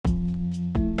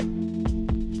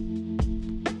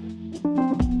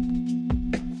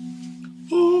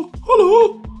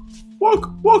hello.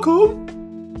 Welcome.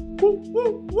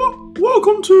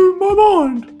 Welcome to my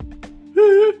mind.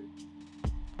 Here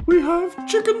we have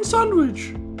chicken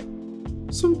sandwich.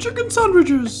 Some chicken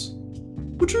sandwiches.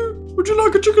 Would you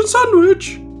like a chicken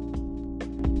sandwich?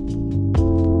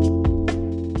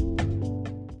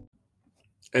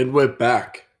 And we're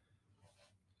back.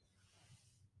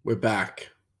 We're back.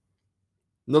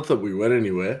 Not that we went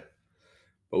anywhere,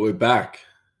 but we're back.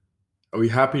 Are we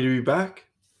happy to be back?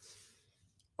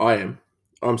 I am.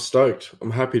 I'm stoked. I'm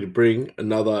happy to bring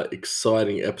another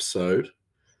exciting episode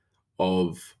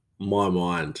of My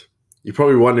Mind. You're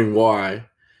probably wondering why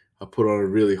I put on a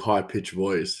really high-pitched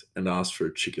voice and asked for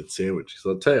a chicken sandwich.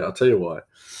 So I'll tell you why.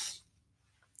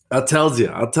 I'll tell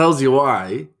you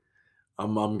why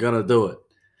I'm gonna do it.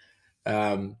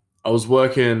 I was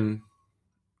working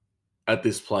at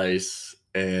this place,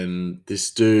 and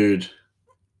this dude,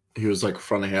 he was like a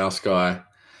front of house guy,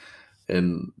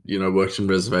 and worked in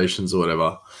reservations or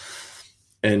whatever.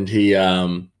 And he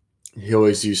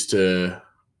always used to.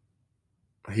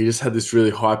 He just had this really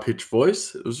high pitched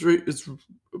voice. It's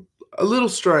a little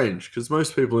strange because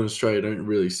most people in Australia don't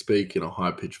really speak in a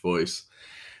high pitched voice,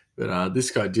 but this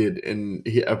guy did, and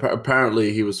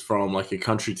apparently he was from like a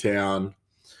country town,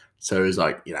 so he was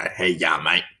like, hey, yeah,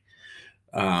 mate,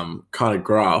 kind of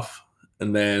gruff.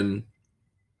 And then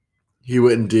he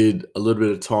went and did a little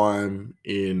bit of time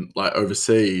in like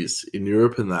overseas in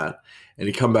Europe and that, and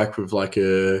he come back with like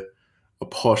a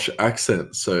posh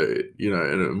accent. So,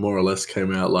 and it more or less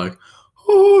came out like,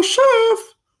 oh,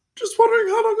 chef, just wondering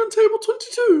how long on table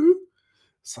 22.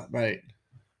 It's like, mate,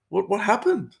 what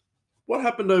happened? What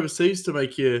happened overseas to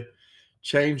make you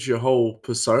change your whole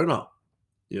persona?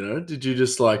 Did you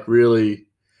just like really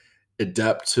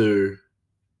adapt to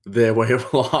their way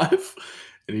of life?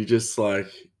 And you just like,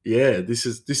 yeah, this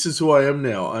is who I am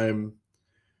now. I am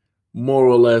more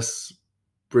or less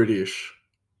British.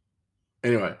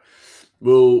 Anyway,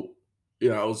 well,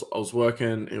 I was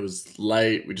working. It was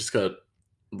late. We just got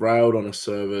railed on a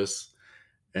service,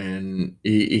 and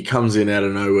he comes in out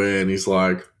of nowhere, and he's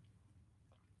like,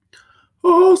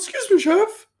 "Oh, excuse me,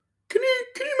 chef. Can you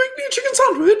make me a chicken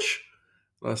sandwich?"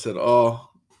 And I said, "Oh,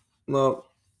 no,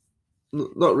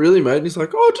 not really, mate." And he's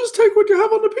like, "Oh, just take what you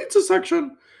have on the pizza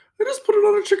section. I just put it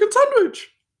on a chicken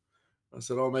sandwich." I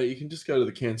said, "Oh, mate, you can just go to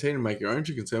the canteen and make your own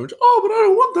chicken sandwich." "Oh, but I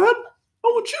don't want that. I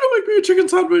want you to make me a chicken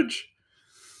sandwich."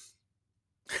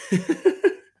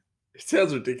 It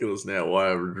sounds ridiculous now why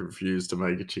I would refuse to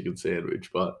make a chicken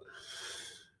sandwich, but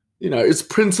it's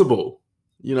principle.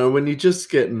 When you're just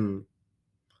getting,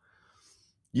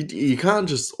 you can't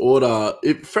just order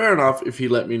it. Fair enough if he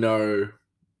let me know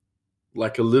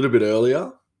like a little bit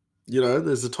earlier.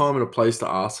 There's a time and a place to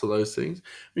ask for those things.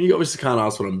 I mean, you obviously can't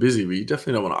ask when I'm busy, but you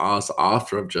definitely don't want to ask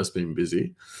after I've just been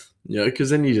busy, because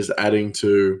then you're just adding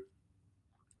to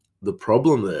the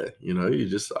problem there. You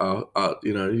just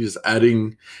you're just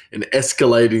adding and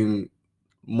escalating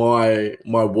my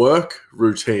work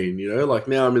routine. Like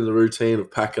now I'm in the routine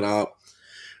of packing up,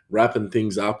 wrapping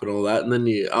things up, and all that, and then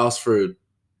you ask for a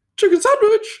chicken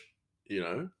sandwich.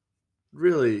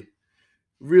 Really,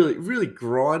 really, really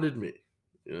grinded me.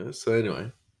 So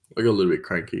anyway, I got a little bit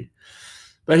cranky,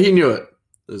 but he knew it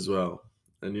as well.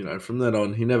 And from then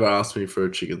on, he never asked me for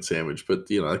a chicken sandwich. But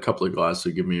a couple of guys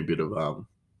would give me a bit of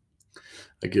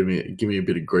give me a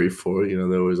bit of grief for it.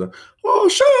 They always like, "Oh,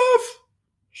 chef,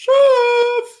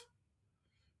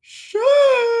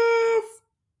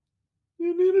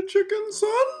 you need a chicken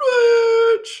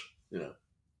sandwich."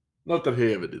 Not that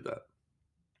he ever did that.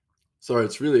 Sorry,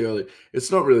 it's really early.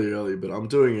 It's not really early, but I'm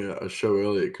doing a show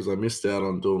earlier because I missed out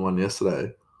on doing one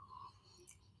yesterday.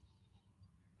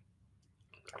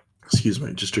 Excuse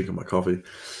me, just drinking my coffee.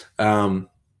 I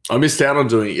missed out on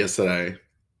doing it yesterday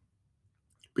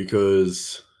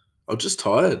because I was just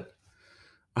tired.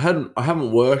 I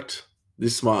haven't worked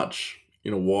this much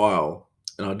in a while,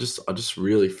 and I just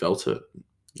really felt it.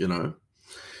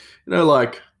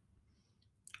 Like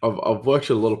I've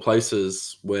worked at a lot of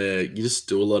places where you just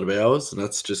do a lot of hours, and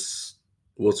that's just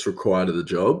what's required of the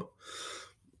job,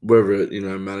 whether it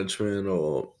management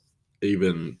or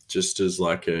even just as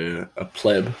like a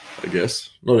pleb, I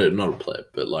guess. Not a pleb,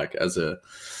 but like as a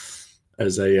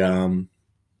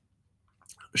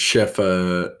chef,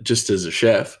 just as a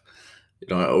chef,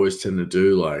 I always tend to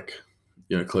do like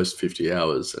close to 50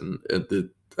 hours, and at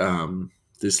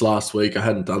this last week I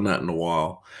hadn't done that in a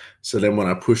while. So then when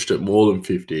I pushed it more than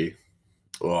 50,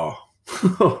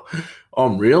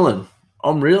 I'm reeling.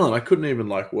 I couldn't even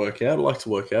like work out. I like to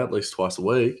work out at least twice a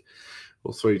week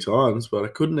or 3 times, but I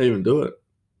couldn't even do it.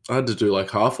 I had to do like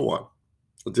half of one.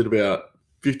 I did about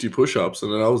 50 push-ups,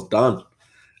 and then I was done.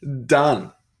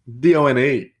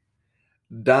 D-O-N-E.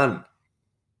 Done.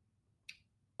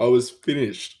 I was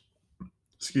finished.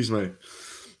 Excuse me.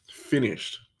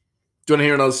 Finished. Do you want to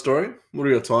hear another story? What do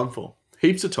we got time for?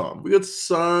 Heaps of time. We got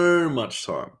so much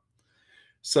time.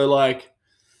 So, like,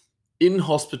 in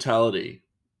hospitality,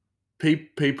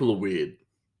 people are weird.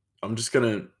 I'm just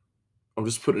putting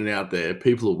it out there.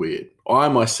 People are weird. I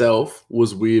myself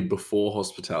was weird before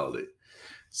hospitality.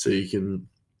 So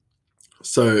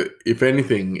if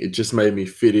anything, it just made me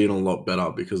fit in a lot better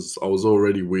because I was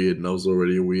already weird and I was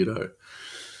already a weirdo.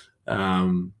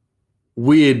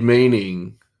 Weird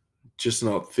meaning just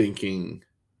not thinking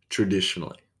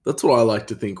traditionally. That's what I like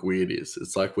to think weird is.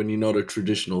 It's like when you're not a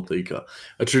traditional thinker.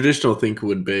 A traditional thinker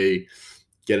would be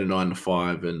get a 9 to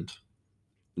 5 and,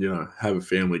 have a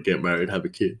family, get married, have a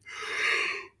kid.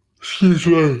 Excuse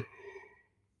me.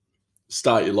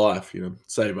 Start your life,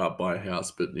 save up, buy a house.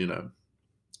 But,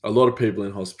 a lot of people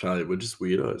in hospitality were just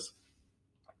weirdos.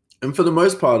 And for the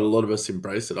most part, a lot of us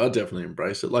embrace it. I definitely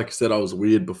embrace it. Like I said, I was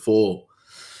weird before.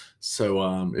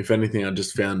 So if anything, I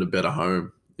just found a better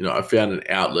home. I found an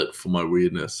outlet for my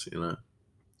weirdness, I'm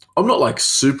not like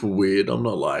super weird. I'm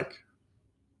not like,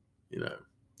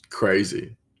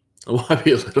 crazy. I might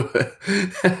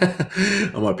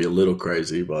be a little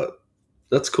crazy, but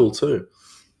that's cool too.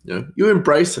 You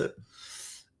embrace it.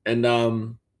 And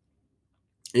I've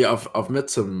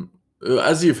met some,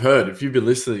 as you've heard, if you've been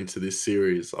listening to this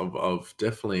series, I've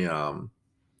definitely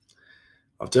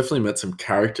met some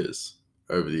characters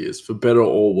over the years, for better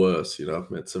or worse.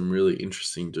 I've met some really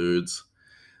interesting dudes,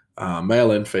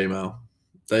 male and female.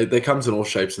 They comes in all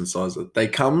shapes and sizes. They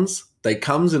comes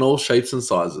in all shapes and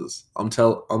sizes. I'm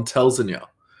telling you,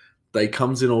 they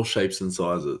comes in all shapes and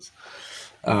sizes.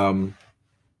 But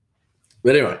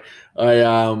anyway, I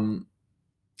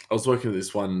was working at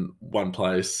this one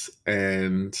place,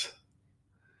 and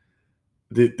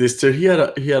this dude, he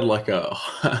had like a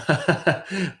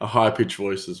a high pitched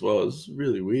voice as well. It was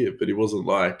really weird, but he wasn't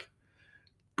like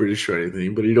British or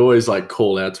anything. But he'd always like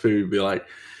call out to people, and be like,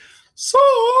 "Si,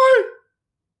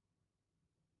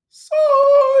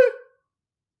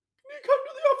 can you come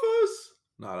to the office?"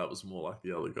 No, that was more like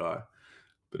the other guy.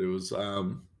 But it was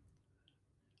how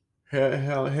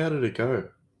did it go?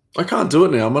 I can't do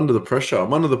it now. I'm under the pressure.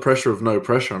 I'm under the pressure of no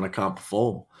pressure, and I can't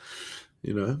perform.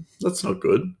 That's not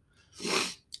good.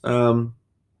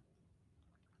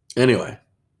 Anyway,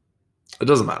 it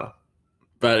doesn't matter.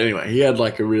 But anyway, he had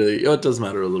like it does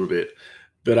matter a little bit.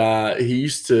 But he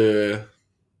used to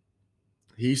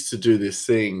do this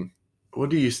thing. What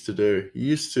did he used to do? He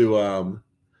used to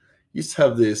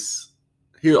have this.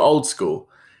 He was old school.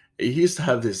 He used to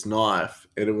have this knife,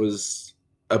 and it was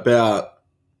about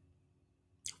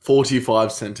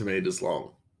 45 centimeters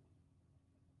long.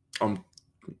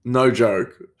 No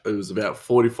joke. It was about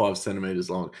 45 centimeters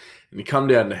long, and he come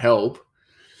down to help,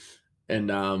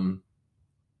 and I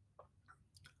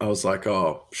was like,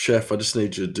 "Oh, chef, I just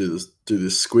need you to do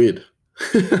this squid.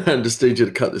 I just need you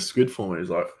to cut this squid for me."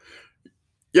 He's like,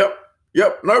 "Yep,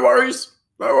 no worries.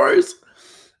 And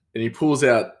he pulls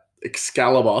out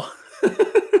Excalibur,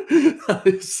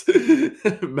 this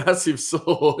massive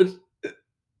sword,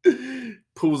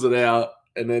 pulls it out,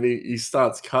 and then he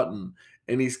starts cutting,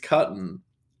 and he's cutting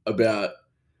about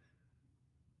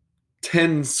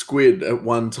 10 squid at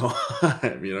one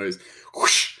time. He's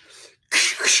whoosh,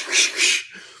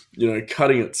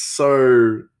 cutting it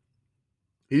so.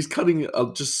 He's cutting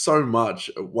just so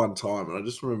much at one time, and I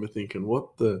just remember thinking,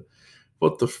 what's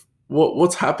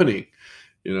happening?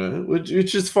 Which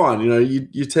is fine.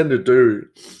 You tend to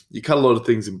you cut a lot of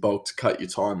things in bulk to cut your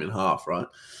time in half, right?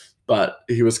 But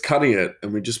he was cutting it,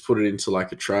 and we just put it into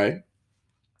like a tray.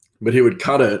 But he would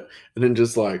cut it and then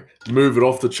just like move it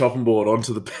off the chopping board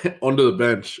onto the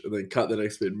bench, and then cut the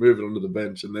next bit, move it onto the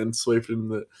bench, and then sweep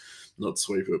it not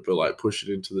sweep it, but like push it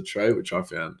into the tray, which I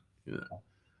found,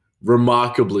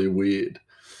 remarkably weird.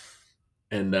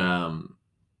 And a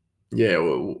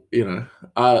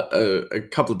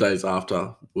couple of days after,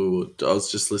 I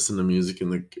was just listening to music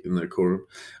in the courtroom,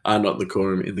 not in the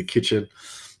courtroom, in the kitchen,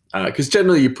 because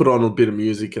generally you put on a bit of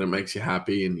music and it makes you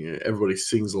happy, and everybody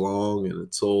sings along, and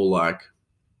it's all like,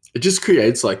 it just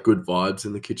creates like good vibes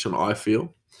in the kitchen, I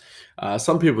feel.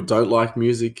 Some people don't like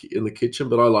music in the kitchen,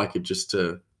 but I like it just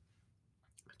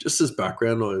as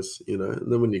background noise,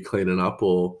 and then when you're cleaning up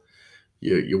or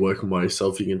you're working by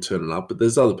yourself, you can turn it up. But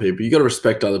there's other people. You got to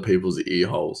respect other people's ear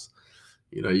holes.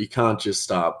 You can't just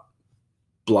start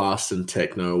blasting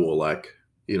techno or like,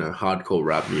 hardcore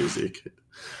rap music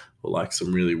or like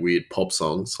some really weird pop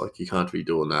songs. Like, you can't be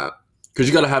doing that, because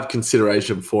you got to have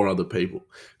consideration for other people,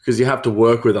 because you have to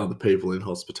work with other people in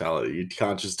hospitality. You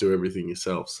can't just do everything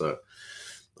yourself. So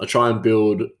I try and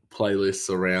build playlists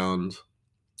around.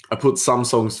 I put some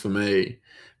songs for me,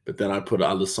 but then I put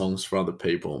other songs for other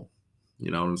people.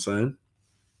 You know what I'm saying?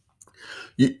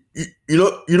 You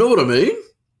know what I mean?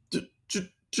 Do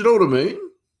you know what I mean?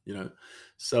 You know.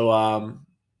 So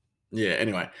yeah.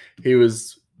 Anyway, he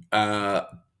was a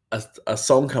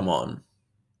song come on,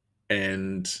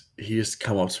 and he just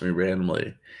come up to me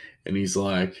randomly, and he's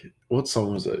like, "What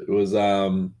song was it?" It was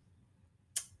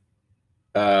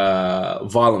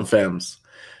Violent Femmes,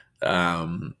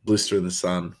 Blister in the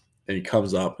Sun. And he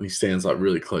comes up and he stands like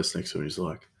really close next to me. He's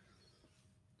like,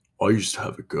 I used to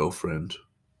have a girlfriend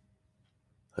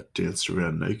that danced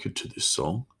around naked to this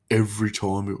song every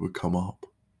time it would come up.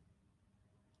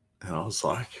 And I was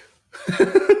like,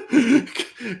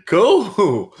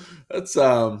 cool. That's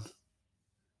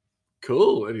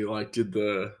cool. And he like did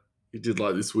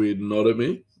like this weird nod at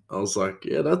me. I was like,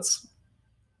 yeah, that's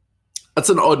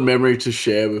an odd memory to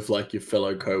share with like your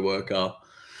fellow coworker.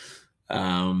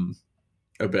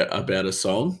 About a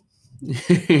song.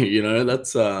 You know,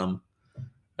 that's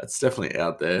definitely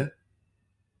out there.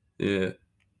 Yeah.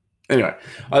 Anyway,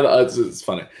 it's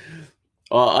funny.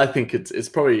 I think it's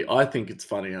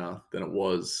funnier than it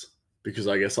was, because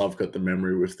I guess I've got the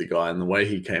memory with the guy, and the way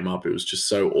he came up, it was just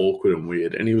so awkward and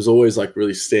weird. And he was always like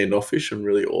really standoffish and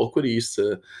really awkward. He used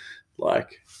to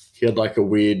he had like a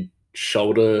weird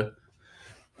shoulder.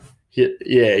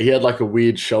 He had like a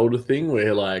weird shoulder thing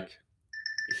where like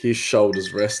his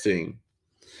shoulders resting.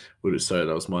 Would it say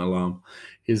that was my alarm?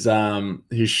 His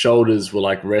shoulders were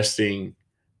like resting,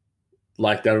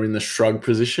 like they were in the shrug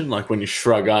position, like when you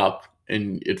shrug up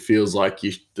and it feels like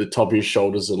the top of your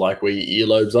shoulders are like where your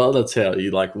earlobes are. That's how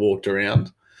he like walked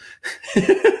around.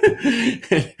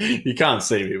 You can't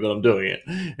see me, but I'm doing it.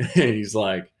 And he's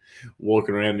like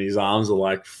walking around and his arms are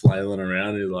like flailing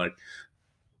around. He's like,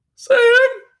 Sam,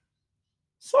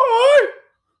 sorry.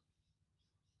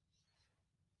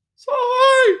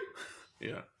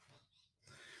 Yeah.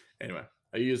 Anyway,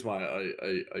 I use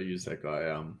that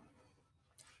guy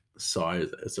Psy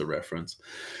as a reference.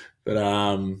 But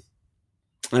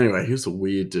anyway, he was a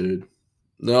weird dude.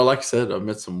 No, like I said, I've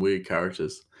met some weird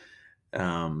characters. They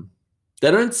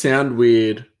don't sound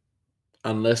weird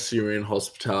unless you're in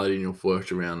hospitality and you've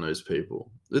worked around those people.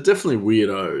 They're definitely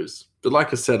weirdos. But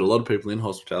like I said, a lot of people in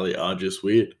hospitality are just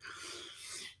weird.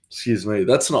 Excuse me.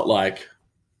 That's not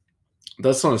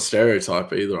a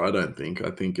stereotype either, I don't think. I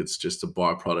think it's just a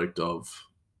byproduct of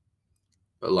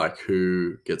like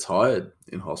who gets hired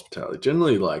in hospitality.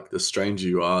 Generally, like the stranger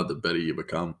you are, the better you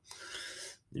become.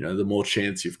 You know, the more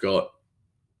chance you've got.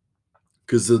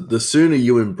 Because the sooner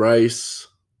you embrace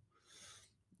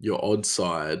your odd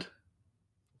side,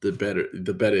 the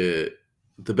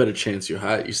better chance you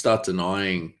have. You start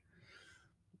denying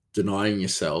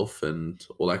yourself and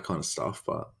all that kind of stuff.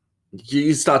 But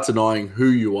you start denying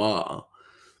who you are,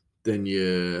 then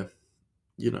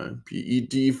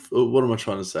what am I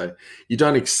trying to say? You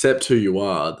don't accept who you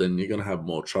are, then you're going to have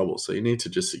more trouble. So you need to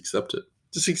just accept it.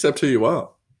 Just accept who you are.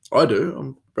 I do.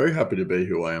 I'm very happy to be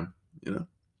who I am. You know,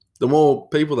 the more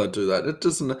people that do that, it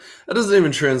doesn't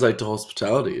even translate to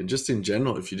hospitality. And just in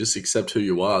general, if you just accept who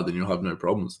you are, then you'll have no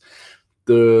problems.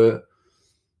 The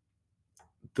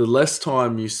less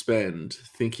time you spend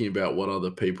thinking about what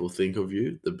other people think of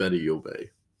you, the better you'll be.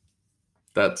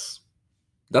 That's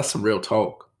some real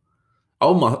talk.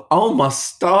 Oh my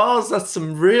stars, that's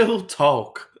some real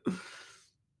talk.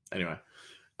 Anyway,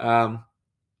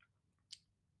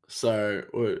 so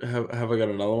have I got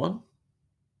another one?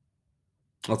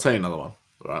 I'll tell you another one.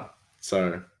 All right.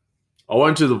 So I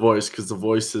won't do the voice because the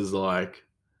voice is like,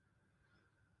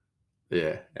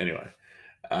 yeah. Anyway,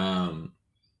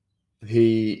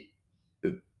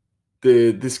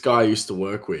 this guy I used to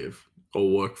work with,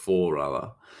 or work for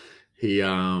rather. He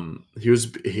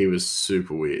was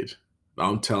super weird.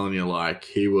 I'm telling you, like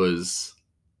he was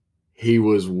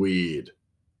weird.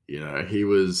 You know, he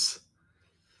was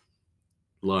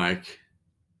like,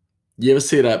 you ever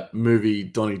see that movie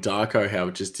Donnie Darko? How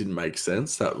it just didn't make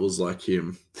sense. That was like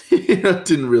him. It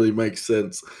didn't really make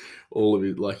sense. All of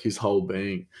it, like his whole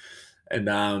being. And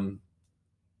I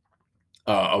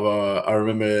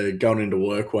remember going into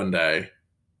work one day,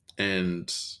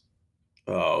 and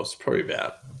it was probably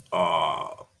about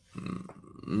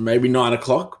maybe 9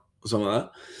 o'clock or something like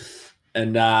that.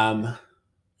 And I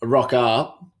rock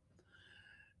up,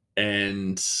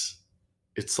 and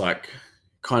it's like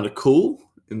kind of cool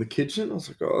in the kitchen. I was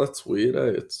like, oh, that's weird.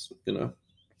 It's,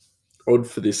 odd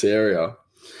for this area.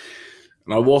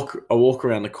 And I walk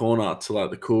around the corner to like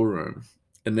the cool room,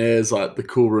 and there's like the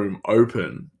cool room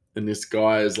open, and this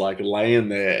guy is like laying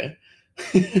there,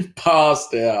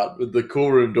 passed out with the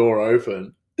cool room door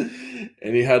open,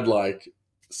 and he had like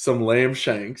some lamb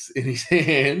shanks in his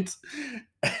hand.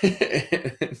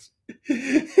 And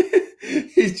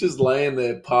he's just laying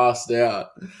there passed out.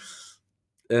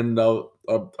 And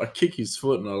I kick his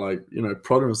foot and I like,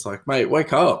 prod him. It's like, mate,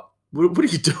 wake up. What are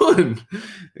you doing?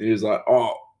 And he was like,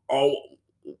 oh,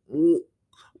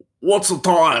 what's the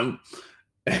time?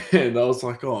 And I was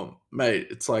like, oh, mate,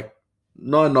 it's like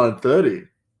 9:30.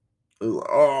 I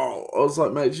was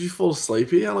like, mate, did you fall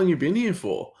asleep here? How long you been here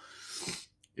for?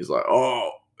 He's like,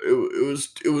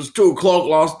 it was 2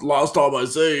 o'clock last time I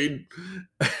seen.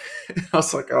 I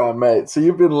was like, oh, mate, so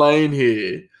you've been laying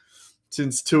here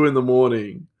since 2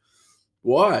 a.m.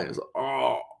 Why? He's like,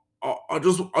 I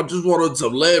just wanted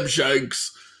some lamb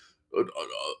shanks. I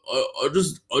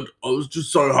was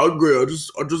just so hungry. I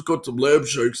just got some lamb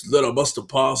shanks and then I must have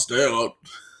passed out.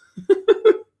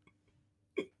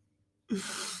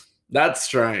 That's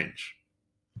strange.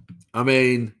 I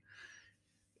mean,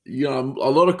 a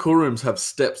lot of cool rooms have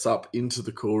steps up into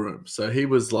the cool room. So he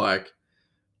was like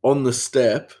on the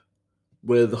step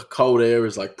where the cold air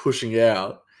is like pushing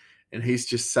out, and he's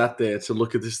just sat there to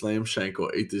look at this lamb shank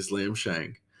or eat this lamb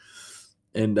shank.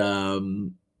 And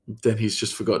then he's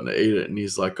just forgotten to eat it, and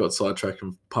he's like got sidetracked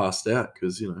and passed out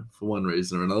because, for one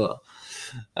reason or another.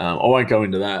 I won't go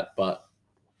into that, but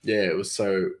yeah, it was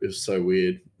so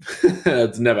weird.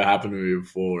 It's never happened to me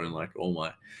before in like all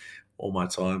my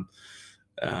time.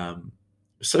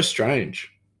 It's so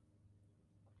strange.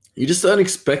 You just don't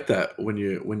expect that when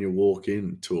you walk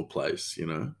into a place,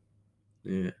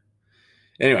 Yeah.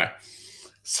 Anyway,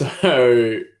 so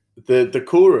the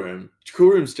cool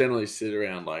rooms generally sit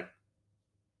around like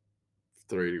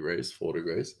 3 degrees, 4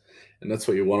 degrees, and that's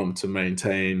what you want them to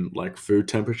maintain like food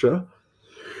temperature.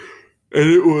 And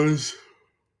it was,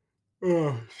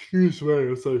 oh, excuse me,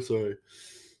 I'm so sorry.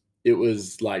 It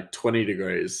was like 20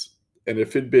 degrees. And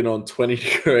if it'd been on 20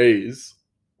 degrees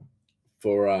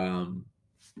for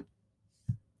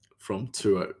from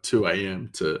 2 a.m.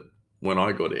 to when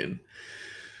I got in,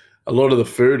 a lot of the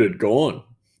food had gone.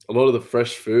 A lot of the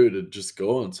fresh food had just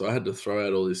gone. So I had to throw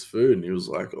out all this food. And he was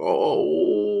like,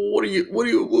 "Oh, what are you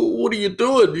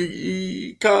doing?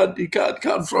 You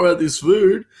can't throw out this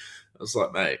food." I was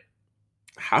like, "Mate,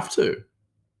 I have to.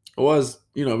 Otherwise,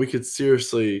 we could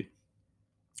seriously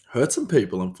hurt some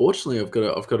people. Unfortunately, I've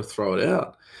got to throw it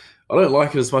out. I don't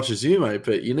like it as much as you, mate,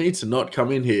 but you need to not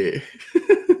come in here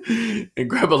and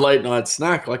grab a late night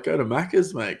snack. Like, go to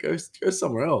Macca's, mate. Go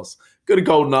somewhere else. Go to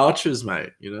Golden Arches,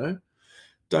 mate.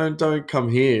 Don't come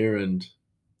here and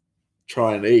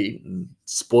try and eat and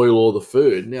spoil all the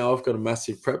food. Now I've got a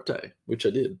massive prep day, which I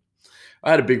did.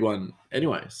 I had a big one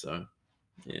anyway, so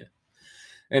yeah.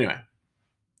 Anyway,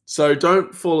 so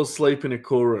don't fall asleep in a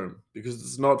cool room because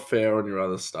it's not fair on your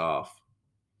other staff.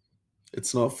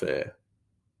 It's not fair.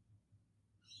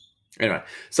 Anyway,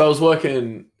 so I was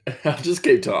working. I'll just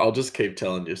keep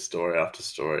telling you story after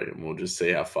story, and we'll just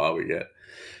see how far we get.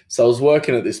 So I was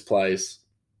working at this place,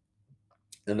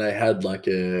 and they had like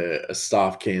a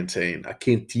staff canteen, a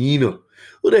cantina.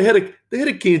 Well, they had a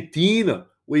cantina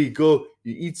where you go,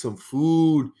 you eat some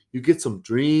food, you get some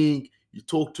drink, you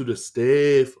talk to the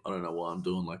staff. I don't know why I'm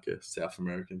doing like a South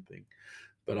American thing,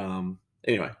 but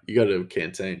anyway, you go to a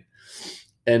canteen,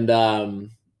 and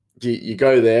you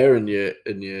go there and you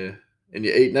eat.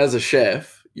 And as a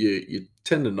chef, you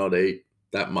tend to not eat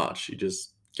that much. You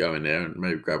just go in there and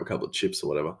maybe grab a couple of chips or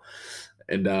whatever.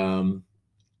 And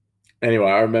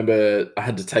anyway, I remember I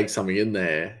had to take something in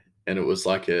there, and it was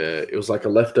like a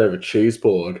leftover cheese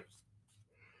board.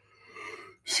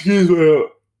 Excuse me.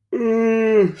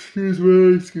 Excuse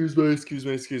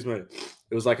me.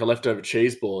 It was like a leftover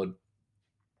cheese board,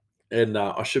 and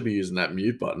I should be using that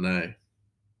mute button, eh?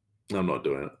 I'm not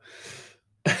doing it.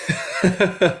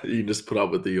 You can just put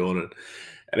up with the yawning.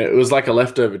 And it was like a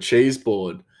leftover cheese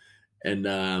board, and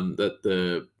that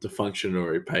the function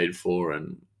already paid for,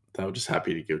 and they were just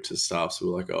happy to give it to the staff. So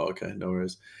we're like, oh, okay, no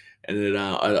worries. And then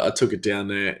I took it down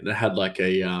there, and it had like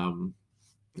a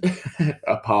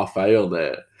a parfait on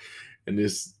there. And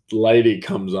this lady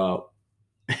comes up,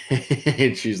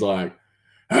 and she's like,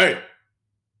 "Hey,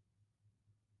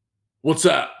 what's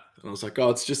that?" And I was like, "Oh,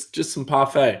 it's just some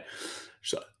parfait."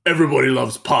 She's like, "Everybody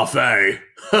loves parfait."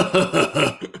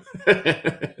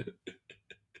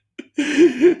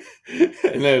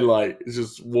 And then like it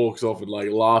just walks off and like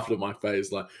laughed at my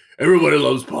face, like, "Everybody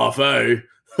loves parfait."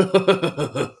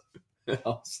 I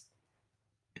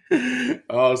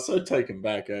was so taken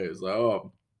back. I was like,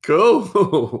 "Oh,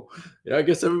 cool." Yeah, I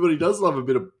guess everybody does love a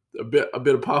bit of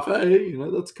parfait.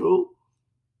 That's cool.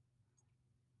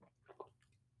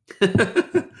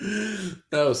 That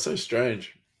was so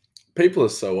strange. People are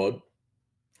so odd.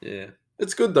 Yeah,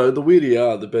 it's good though. The weirder you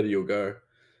are, the better you'll go.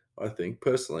 I think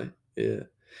personally, yeah.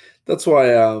 That's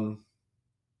why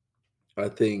I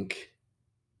think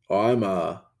I'm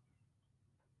I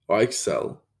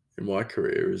excel in my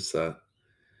career is that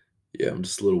yeah, I'm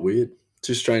just a little weird.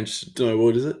 Too strange to know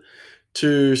what is it?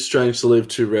 Too strange to live,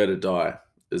 too rare to die,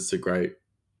 as the great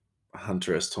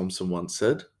Hunter S. Thompson once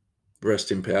said.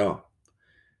 Rest in power.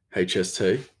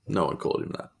 HST. No one called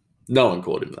him that. No one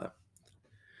called him that.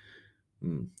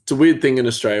 It's a weird thing in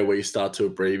Australia where you start to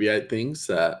abbreviate things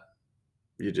that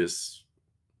you just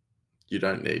you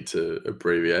don't need to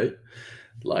abbreviate.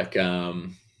 Like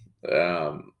one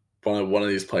of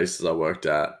these places I worked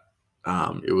at,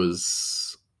 it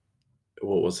was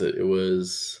what was it? It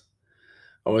was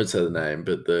I won't say the name,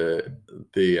 but the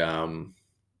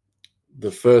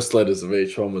first letters of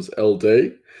each one was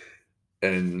LD,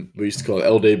 and we used to call it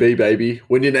LDB baby.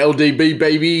 When you're in LDB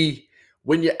baby,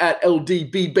 when you're at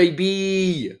LDB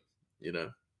baby, you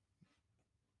know,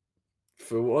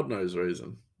 for what knows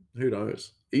reason, who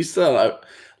knows? Used to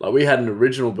like we had an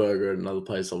original burger at another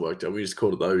place I worked at. We just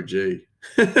called it the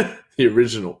OG, the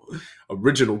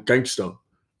original gangster,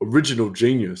 original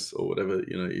genius, or whatever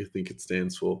you think it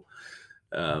stands for.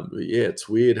 But yeah, it's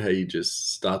weird how you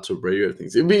just start to abbreviate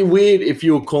things. It'd be weird if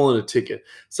you were calling a ticket.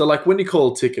 So like when you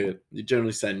call a ticket, you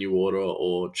generally say new order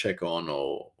or check on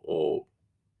or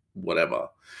whatever,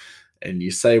 and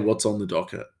you say what's on the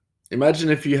docket. Imagine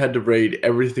if you had to read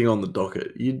everything on the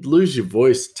docket. You'd lose your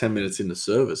voice 10 minutes into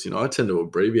service. I tend to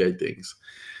abbreviate things.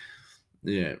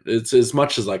 Yeah, it's as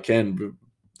much as I can. But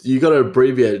you got to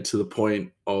abbreviate it to the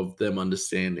point of them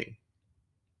understanding.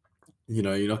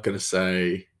 You're not going to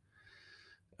say,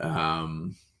 you're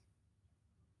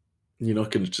not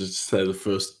going to just say the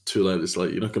first two letters.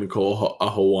 Like you're not going to call a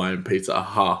Hawaiian pizza a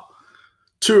ha.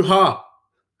 Too ha.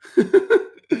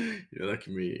 That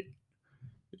can be,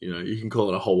 you can call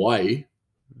it a Hawaii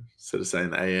instead of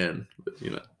saying the AN, but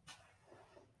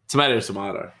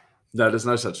tomato. No, there's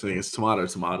no such thing as tomato.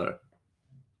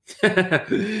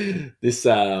 This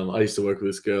I used to work with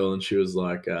this girl, and she was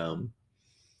like,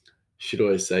 she'd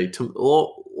always say,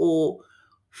 "Oh,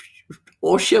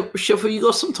 chef, have you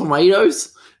got some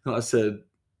tomatoes?" And I said,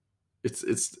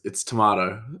 "It's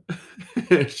tomato."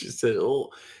 She said,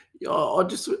 "Oh, yeah, I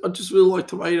just really like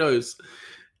tomatoes."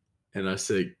 And I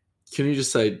said, "Can you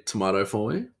just say tomato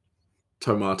for me?"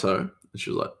 Tomato. And she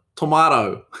was like,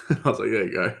 "Tomato." I was like, "There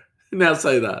you go. Now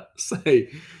say that. Say,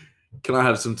 can I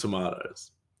have some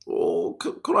tomatoes?" "Oh,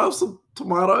 can I have some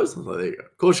tomatoes?" I was like, "There you go.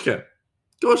 Of course you can.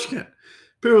 Of course you can."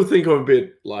 People think I'm a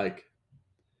bit like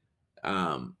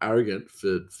arrogant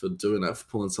for doing that, for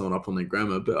pulling someone up on their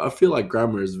grammar, but I feel like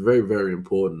grammar is very, very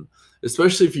important,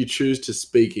 especially if you choose to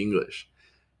speak English.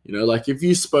 Like if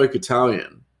you spoke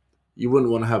Italian, you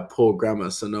wouldn't want to have poor grammar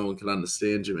so no one can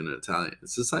understand you in Italian.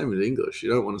 It's the same in English. You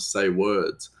don't want to say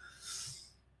words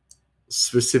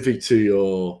specific to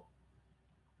your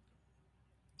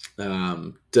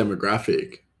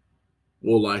demographic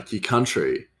or like your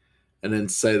country and then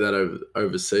say that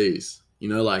overseas.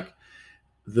 Like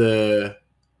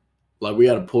we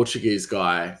had a Portuguese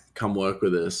guy come work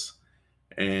with us,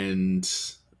 and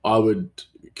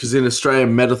because in Australia,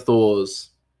 metaphors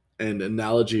and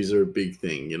analogies are a big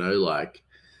thing, like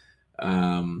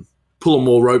pulling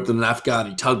more rope than an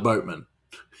Afghani tugboatman,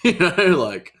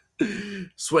 like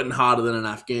sweating harder than an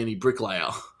Afghani bricklayer.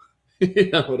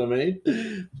 You know what I mean?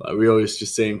 Like we always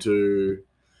just seem to,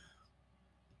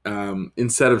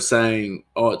 instead of saying,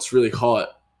 "Oh, it's really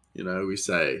hot," we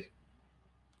say,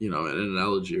 an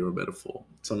analogy or a metaphor.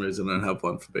 For some reason I don't have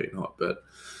one for being hot, but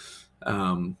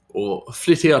or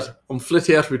flit out. I'm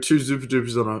flit out with two super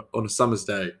dupers on a summer's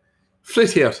day.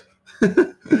 Flit out.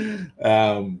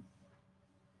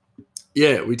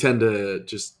 Yeah, we tend to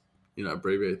just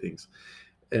abbreviate things,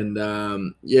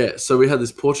 and yeah. So we had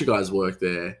this Portuguese work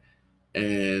there,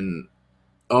 and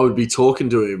I would be talking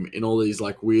to him in all these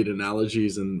like weird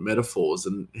analogies and metaphors,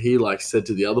 and he like said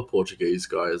to the other Portuguese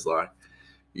guys like,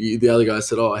 the other guy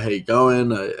said, "Oh, how you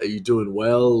going? Are you doing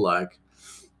well? Like,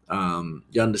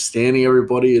 you understanding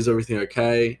everybody? Is everything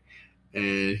okay?"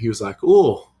 And he was like,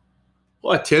 "Oh,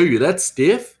 well, I tell you, that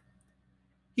Steph,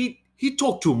 he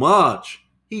talk too much.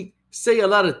 He say a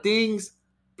lot of things,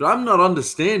 but I'm not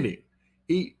understanding.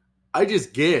 I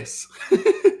just guess.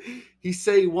 He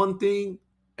say one thing,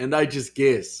 and I just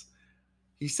guess.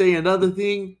 He say another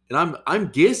thing, and I'm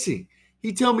guessing.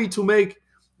 He tell me to make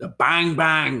the bang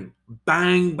bang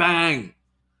bang bang.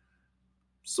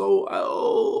 So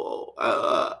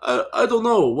I don't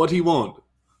know what he want.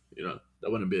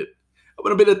 That went a bit. I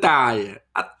went a bit of tie.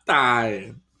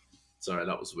 Sorry,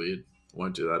 that was weird. I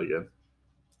won't do that again.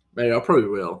 Maybe I probably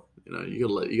will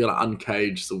You gotta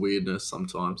uncage the weirdness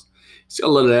sometimes. You just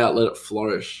gotta let it out, let it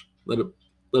flourish, let it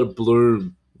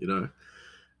bloom.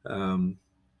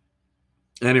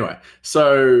 Anyway,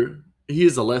 so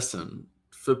here's a lesson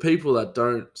for people that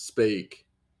don't speak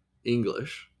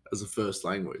English as a first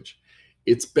language.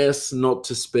 It's best not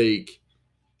to speak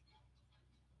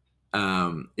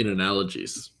in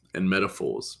analogies and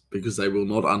metaphors because they will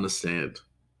not understand.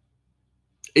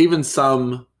 Even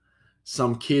some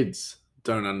kids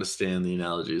don't understand the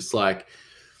analogies. Like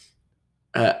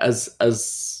as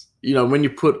when you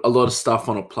put a lot of stuff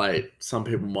on a plate, some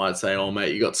people might say, "Oh,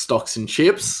 mate, you got stocks and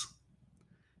chips.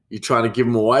 You're trying to give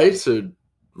them away to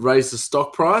raise the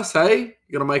stock price. Hey,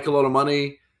 you're gonna make a lot of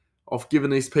money off giving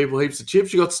these people heaps of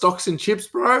chips. You got stocks and chips,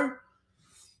 bro."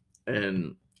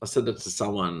 And I said that to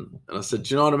someone, and I said, "Do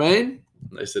you know what I mean?"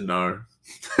 And they said, "No."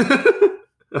 I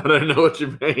don't know what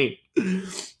you mean.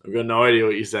 I've got no idea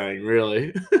what you're saying,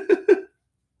 really.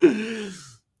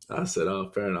 I said, "Oh,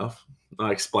 fair enough."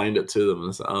 I explained it to them, and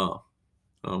I said, "Oh,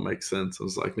 it makes sense." I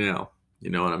was like, "Now, you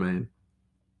know what I mean?"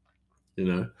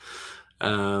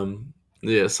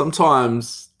 Yeah,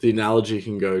 sometimes the analogy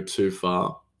can go too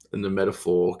far, and the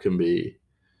metaphor can be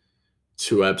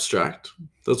too abstract.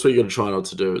 That's what you got to try not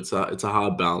to do. It's a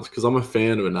hard balance because I'm a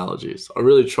fan of analogies. I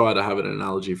really try to have an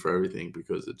analogy for everything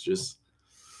because I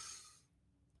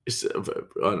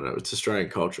don't know. It's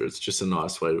Australian culture. It's just a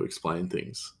nice way to explain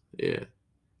things. Yeah,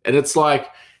 and it's like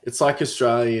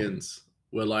Australians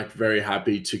were like very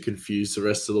happy to confuse the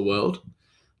rest of the world.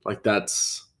 Like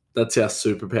that's our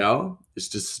superpower. Is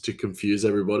just to confuse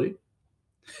everybody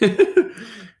and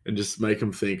just make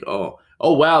them think, oh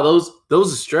wow, those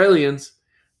Australians,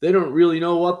 they don't really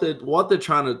know what they're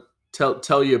trying to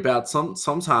tell you about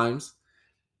sometimes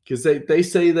because they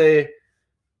say they're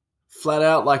flat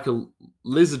out like a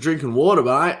lizard drinking water,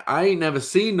 but I ain't never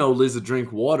seen no lizard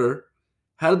drink water.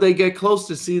 How did they get close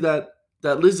to see that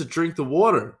lizard drink the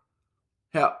water?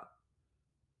 How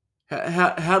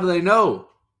how do they know?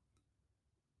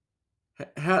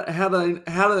 How do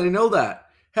they know that?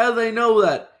 How do they know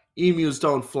that emus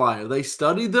don't fly? Have they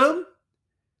studied them?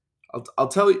 I'll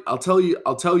tell you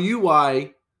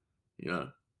why.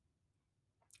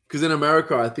 Because in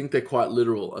America, I think they're quite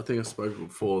literal. I think I spoke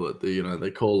before that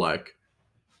they call like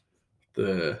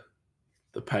the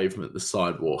pavement the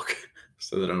sidewalk,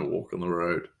 so they don't walk on the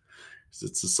road. It's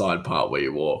the side part where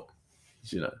you walk.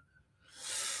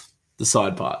 The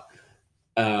side part.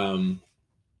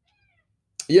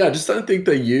 Yeah, I just don't think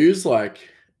they use like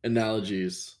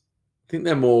analogies. I think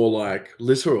they're more like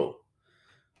literal.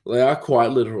 They are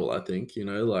quite literal, I think,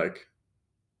 like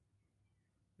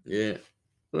yeah.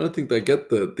 I don't think they get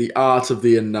the art of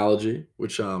the analogy,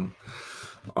 which I'm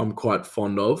quite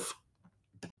fond of.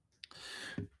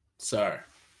 So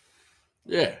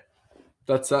yeah,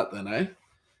 that's that then, eh?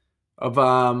 I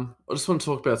just want to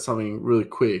talk about something really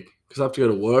quick because I have to go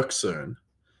to work soon.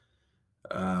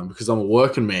 Because I'm a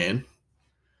working man,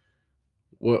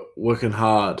 working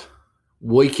hard,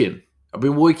 working. I've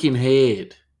been working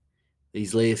hard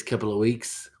these last couple of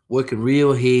weeks, working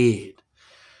real hard.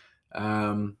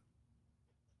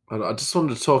 I just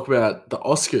wanted to talk about the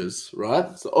Oscars,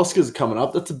 right? So the Oscars are coming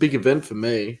up. That's a big event for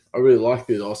me. I really like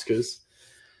the Oscars.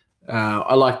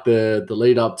 I like the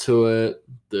lead up to it,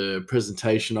 the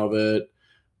presentation of it,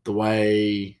 the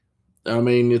way. I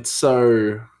mean, it's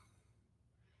so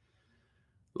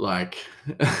like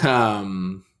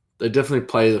they definitely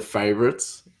play the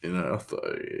favorites.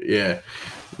 Yeah.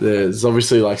 There's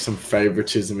obviously like some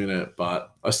favoritism in it,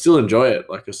 but I still enjoy it.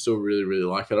 Like I still really, really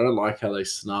like it. I don't like how they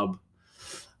snub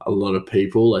a lot of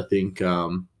people. I think, I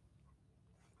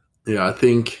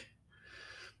think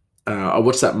I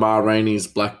watched that Ma Rainey's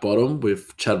Black Bottom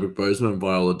with Chadwick Boseman and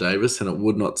Viola Davis, and it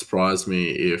would not surprise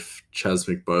me if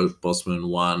Chadwick Boseman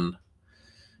won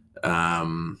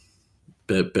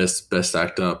best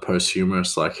actor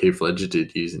posthumous like Heath Ledger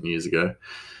did years and years ago.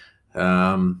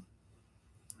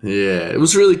 Yeah, it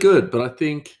was really good, but I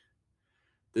think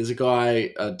there's a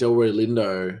guy, Delroy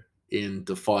Lindo, in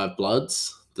The Five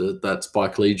Bloods, that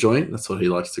Spike Lee joint. That's what he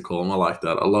likes to call him. I like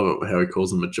that. I love it how he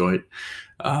calls him a joint.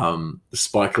 The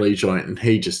Spike Lee joint, and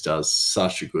he just does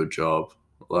such a good job.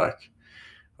 Like,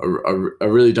 I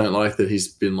really don't like that he's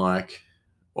been like,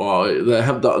 well, they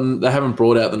haven't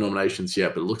brought out the nominations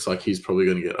yet, but it looks like he's probably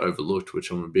going to get overlooked,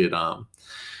 which I'm a bit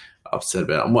upset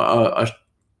about.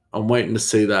 I'm waiting to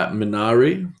see that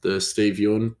Minari, the Steve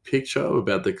Ewan picture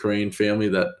about the Korean family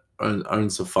that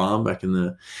owns a farm back in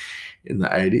the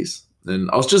 80s. And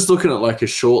I was just looking at like a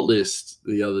short list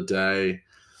the other day,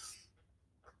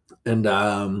 and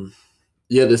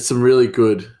yeah, there's some really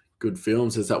good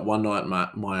films. There's that One Night in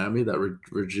Miami, that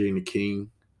Regina King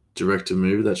direct a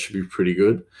movie. That should be pretty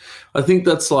good. I think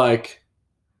that's like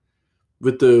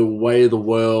with the way of the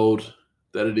world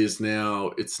that it is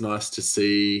now, it's nice to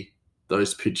see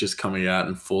those pictures coming out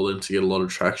and falling to get a lot of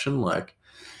traction. Like,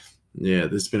 yeah,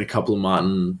 there's been a couple of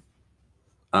Malcolm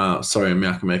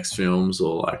X films,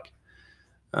 or like,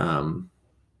 yeah,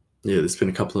 there's been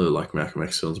a couple of like Malcolm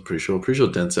X films. I'm pretty sure. Pretty sure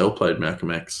Denzel played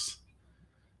Malcolm X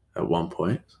at one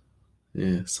point.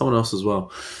 Yeah, someone else as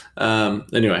well.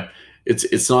 Anyway,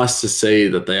 it's nice to see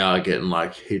that they are getting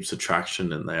like heaps of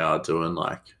traction and they are doing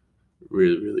like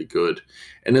really, really good.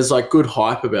 And there's like good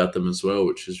hype about them as well,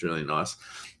 which is really nice.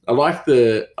 I like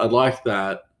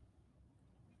that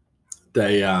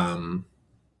they are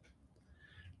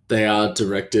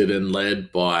directed and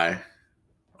led by,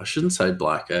 I shouldn't say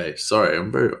black, sorry,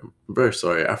 I'm very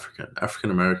sorry,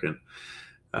 African American.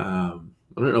 I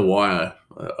don't know why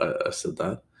I said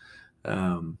that.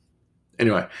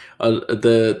 Anyway,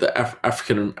 the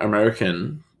African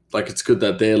American, like, it's good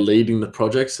that they're leading the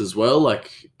projects as well.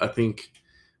 Like, I think,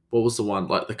 what was the one,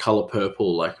 like The Color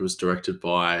Purple? Like, it was directed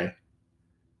by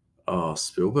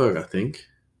Spielberg, I think.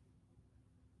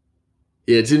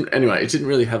 Yeah, it didn't. Anyway, it didn't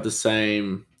really have the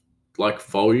same like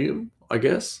volume, I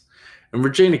guess. And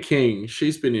Regina King,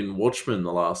 she's been in Watchmen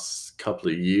the last couple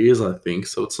of years, I think.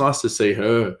 So it's nice to see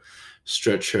her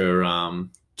stretch her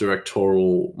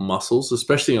directorial muscles,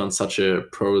 especially on such a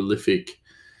prolific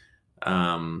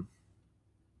um,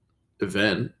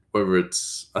 event. Whether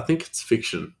I think it's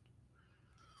fiction.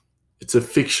 It's a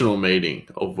fictional meeting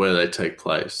of where they take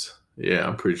place. Yeah,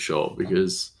 I'm pretty sure,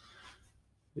 because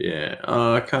yeah,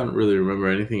 I can't really remember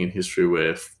anything in history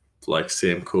where like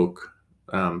Sam Cooke,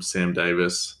 Sam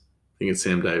Davis, I think it's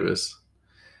Sam Davis,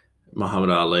 Muhammad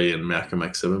Ali, and Malcolm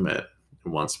X ever met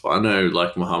in one spot. I know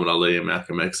like Muhammad Ali and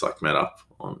Malcolm X like met up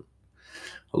on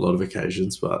a lot of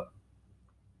occasions, but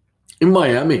in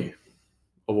Miami,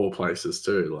 of all places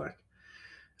too, like,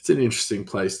 it's an interesting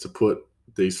place to put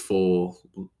these four,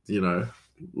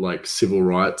 like civil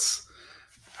rights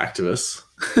activists,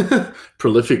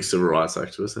 prolific civil rights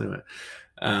activists, anyway.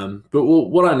 But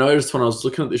what I noticed when I was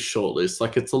looking at this shortlist,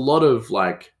 like, it's a lot of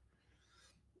like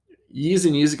years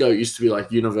and years ago, it used to be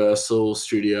like Universal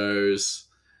Studios,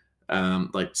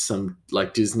 like some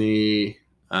like Disney,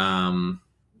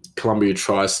 Columbia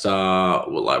TriStar,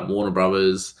 or like Warner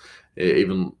Brothers,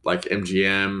 even like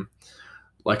MGM,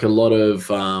 like a lot of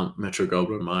Metro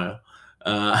Goldwyn Mayer.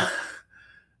 Uh,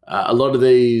 a lot of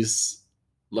these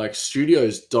like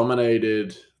studios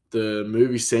dominated the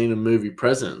movie scene and movie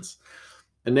presence.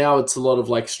 And now it's a lot of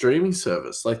like streaming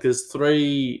service. Like, there's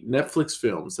 3 Netflix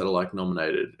films that are like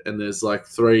nominated, and there's like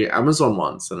 3 Amazon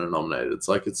ones that are nominated.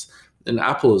 It's an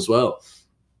Apple as well.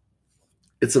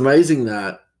 It's amazing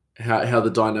that how the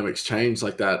dynamics change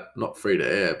like that, not free to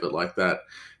air, but like that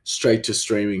straight to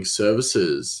streaming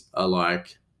services are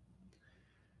like,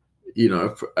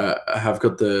 have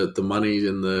got the money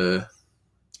and the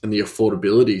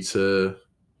affordability to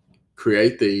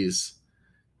create these,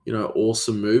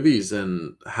 awesome movies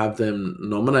and have them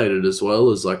nominated as well,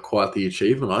 as like quite the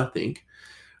achievement. I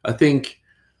think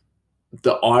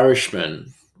The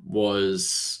Irishman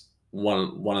was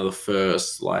one of the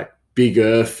first like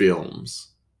bigger films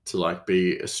to like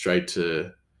be a straight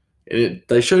to, and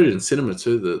they showed it in cinema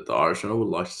too. The Irishman, I would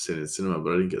like to see it in cinema,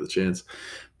 but I didn't get the chance.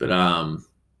 But I'm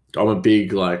a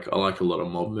big, like, I like a lot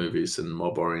of mob movies and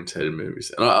mob orientated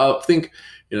movies, and I think,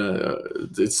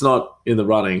 it's not in the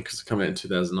running because it came out in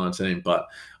 2019. But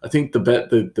I think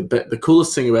the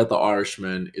coolest thing about The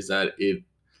Irishman is that it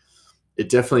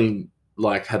definitely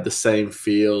like had the same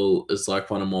feel as like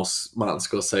one of Martin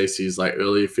Scorsese's like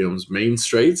earlier films, Mean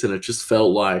Streets, and it just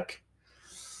felt like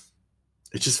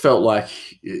in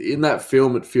that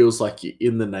film, it feels like you're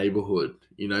in the neighborhood,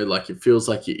 like it feels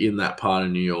like you're in that part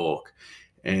of New York,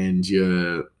 and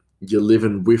you're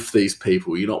living with these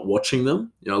people. You're not watching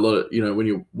them. A lot of, when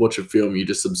you watch a film, you're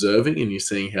just observing and you're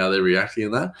seeing how they're reacting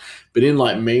in that. But in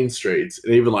like Mean Streets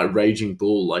and even like Raging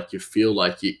Bull, like, you feel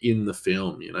like you're in the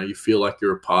film. You feel like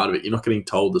you're a part of it. You're not getting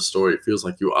told the story. It feels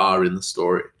like you are in the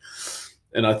story.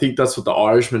 And I think that's what The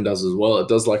Irishman does as well. It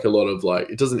does like a lot of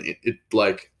like, it doesn't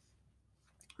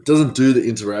do the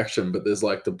interaction, but there's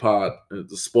like the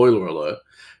spoiler alert,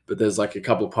 but there's like a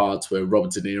couple of parts where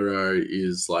Robert De Niro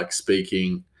is like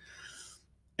speaking,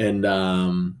 and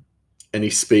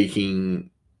he's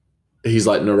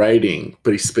like narrating,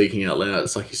 but he's speaking out loud.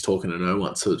 It's like he's talking to no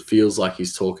one, so it feels like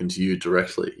he's talking to you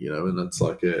directly, and that's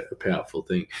like a powerful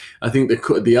thing. I think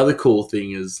the other cool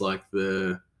thing is like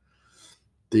the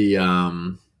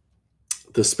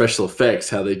special effects,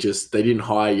 how they didn't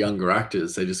hire younger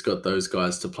actors. They just got those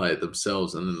guys to play it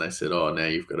themselves. And then they said, oh, now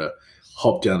you've got to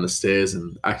hop down the stairs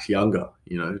and act younger.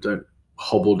 Don't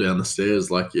hobble down the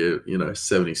stairs like you're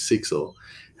 76 or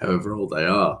however old they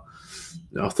are.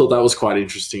 I thought that was quite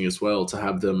interesting as well to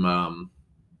have them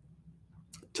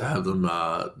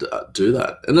do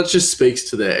that, and that just speaks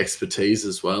to their expertise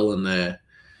as well, and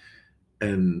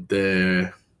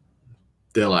their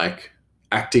like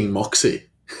acting moxie,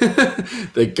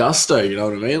 their gusto. You know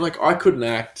what I mean? Like, I couldn't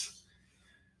act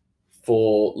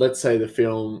for, let's say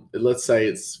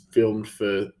it's filmed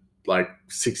for like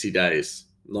 60 days,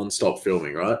 non-stop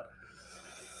filming, right?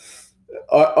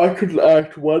 I could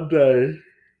act one day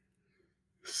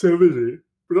 70,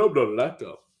 but I'm not an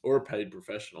actor or a paid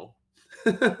professional.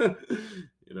 Oh,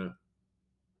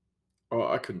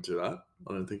 I couldn't do that.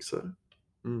 I don't think so.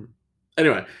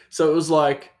 Anyway, so it was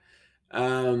like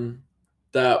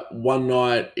that one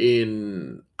night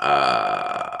in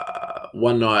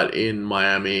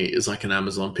Miami is like an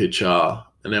Amazon picture,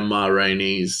 and then Ma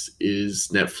Rainey's is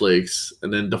Netflix,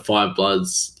 and then Da 5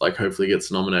 Bloods like hopefully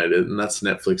gets nominated, and that's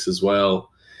Netflix as well.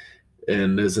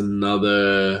 And there's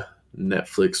another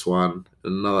Netflix one,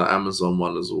 another Amazon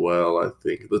one as well. I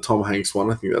think the Tom Hanks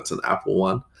one, I think that's an Apple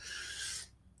one.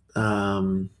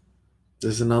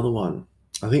 There's another one,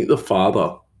 I think The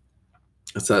Father.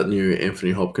 It's that new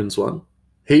Anthony Hopkins one.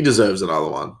 He deserves another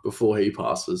one before he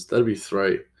passes. That'd be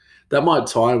 3. That might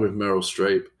tie with Meryl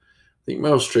Streep. I think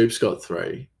Meryl Streep's got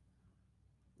 3.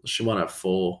 She might have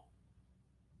 4.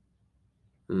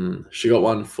 She got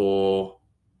one for...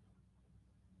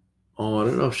 I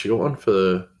don't know if she got one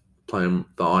for playing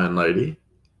the Iron Lady.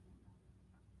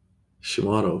 She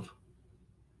might have.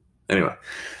 Anyway.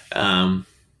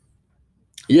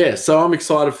 Yeah, so I'm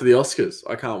excited for the Oscars.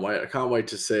 I can't wait. I can't wait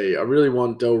to see. I really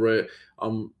want Delroy.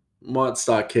 Might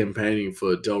start campaigning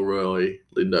for Delroy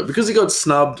Lindo because he got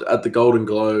snubbed at the Golden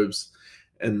Globes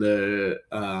and the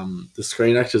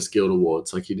Screen Actors Guild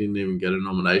Awards. Like, he didn't even get a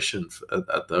nomination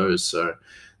at those.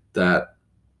 But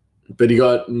he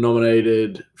got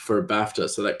nominated for a BAFTA,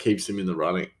 so that keeps him in the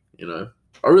running. I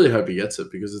really hope he gets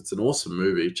it because it's an awesome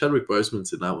movie. Chadwick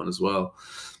Boseman's in that one as well.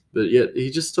 But yet he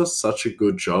just does such a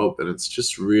good job, and it's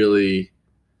just really,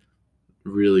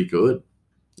 really good.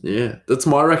 Yeah, that's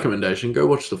my recommendation. Go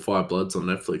watch The 5 Bloods on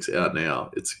Netflix, out now.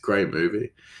 It's a great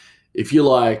movie. If you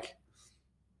like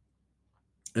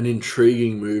an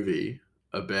intriguing movie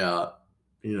about,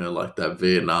 like that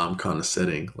Vietnam kind of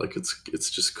setting, like it's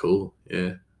just cool.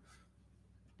 Yeah.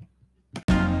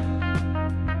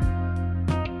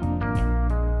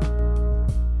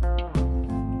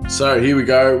 So here we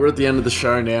go. We're at the end of the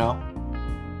show now.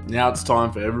 Now it's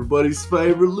time for everybody's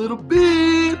favorite little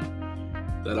bit.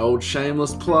 That old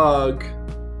shameless plug.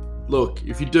 Look,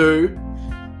 if you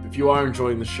are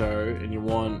enjoying the show and you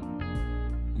want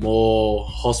more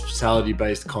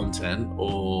hospitality-based content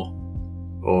or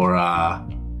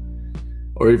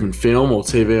even film or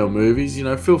TV or movies,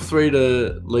 feel free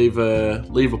to leave a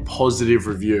positive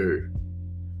review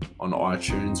on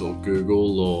iTunes or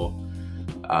Google or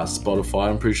Spotify.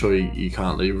 I'm pretty sure you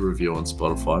can't leave a review on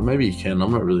Spotify. Maybe you can.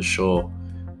 I'm not really sure.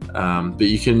 But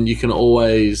you can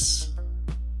always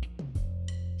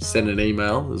send an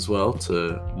email as well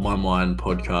to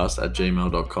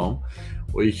mymindpodcast@gmail.com,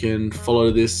 or you can follow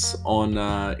this on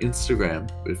Instagram,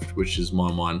 which is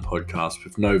mymindpodcast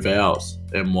with no vowels.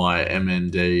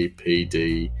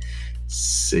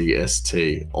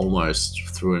 MYMNDPDCST. Almost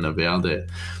threw in a vowel there.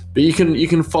 But you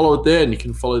can follow it there, and you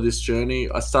can follow this journey.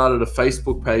 I started a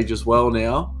Facebook page as well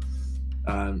now.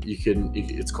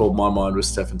 It's called My Mind with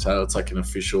Stephen Taylor. It's like an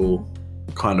official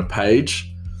kind of page.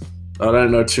 I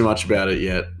don't know too much about it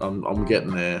yet. I'm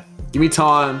getting there. Give me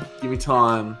time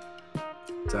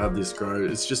to have this grow.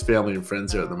 It's just family and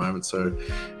friends here at the moment, so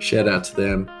shout out to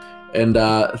them. And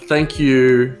I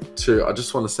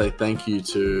just want to say thank you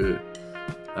to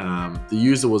the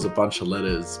user. Was a bunch of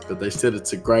letters, but they said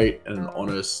it's a great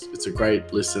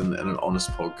listen and an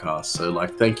honest podcast. So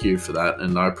thank you for that,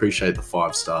 and I appreciate the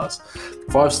 5 stars.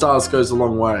 5 stars goes a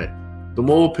long way. The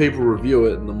more people review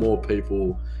it and the more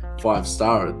people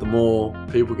 5-star it, the more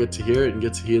people get to hear it and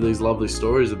get to hear these lovely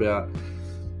stories about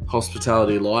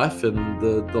hospitality life and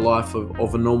the life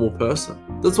of a normal person.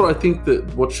 That's what I think that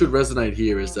what should resonate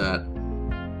here is that,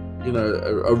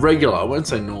 a regular, I won't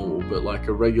say normal, but like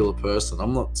a regular person.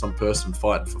 I'm not some person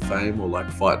fighting for fame or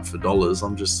fighting for dollars.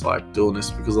 I'm just doing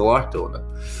this because I like doing it.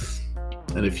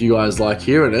 And if you guys like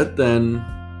hearing it, then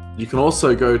you can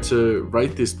also go to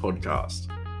rate this podcast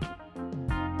 /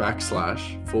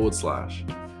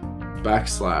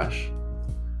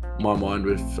 My Mind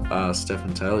with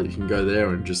Stephen Taylor. You can go there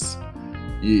and just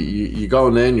you go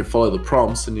in there and you follow the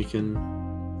prompts, and you can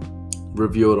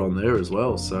review it on there as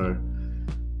well. So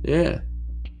yeah,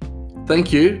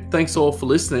 thank you. Thanks all for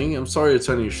listening. I'm sorry it's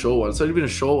only a short one. It's only been a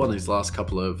short one these last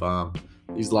couple of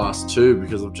these last two,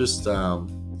 because I'm just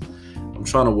I'm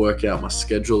trying to work out my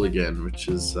schedule again, which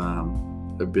is a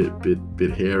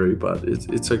bit hairy, but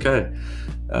it's okay.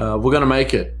 We're gonna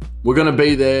make it. We're gonna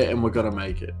be there, and we're gonna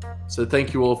make it. So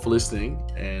thank you all for listening,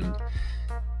 and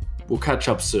we'll catch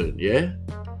up soon.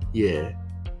 Yeah.